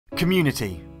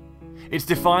Community. It's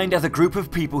defined as a group of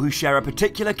people who share a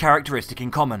particular characteristic in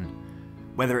common.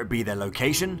 Whether it be their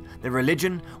location, their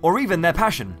religion, or even their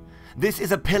passion. This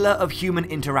is a pillar of human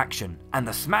interaction, and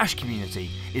the Smash community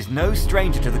is no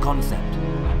stranger to the concept.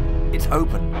 It's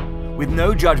open, with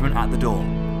no judgment at the door.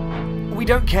 We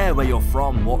don't care where you're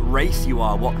from, what race you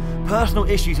are, what personal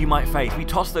issues you might face. We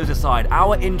toss those aside.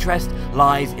 Our interest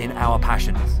lies in our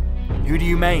passions. Who do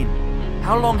you main?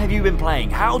 How long have you been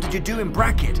playing? How did you do in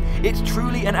bracket? It's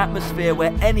truly an atmosphere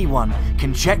where anyone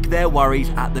can check their worries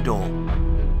at the door.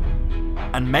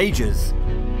 And majors?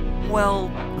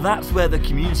 Well, that's where the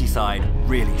community side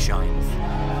really shines.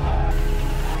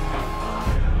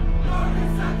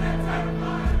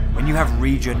 When you have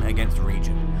region against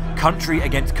region, country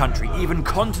against country, even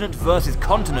continent versus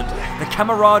continent, the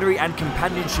camaraderie and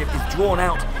companionship is drawn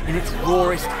out in its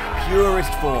rawest,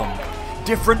 purest form.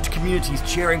 Different communities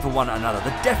cheering for one another, the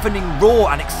deafening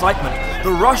roar and excitement, the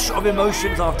rush of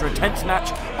emotions after a tense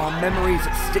match are memories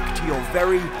that stick to your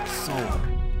very soul.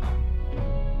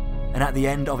 And at the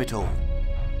end of it all,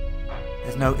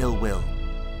 there's no ill will,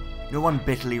 no one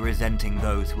bitterly resenting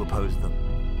those who oppose them,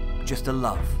 just a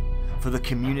love for the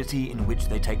community in which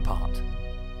they take part.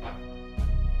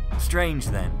 Strange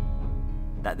then,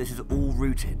 that this is all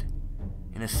rooted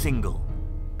in a single,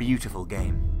 beautiful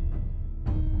game.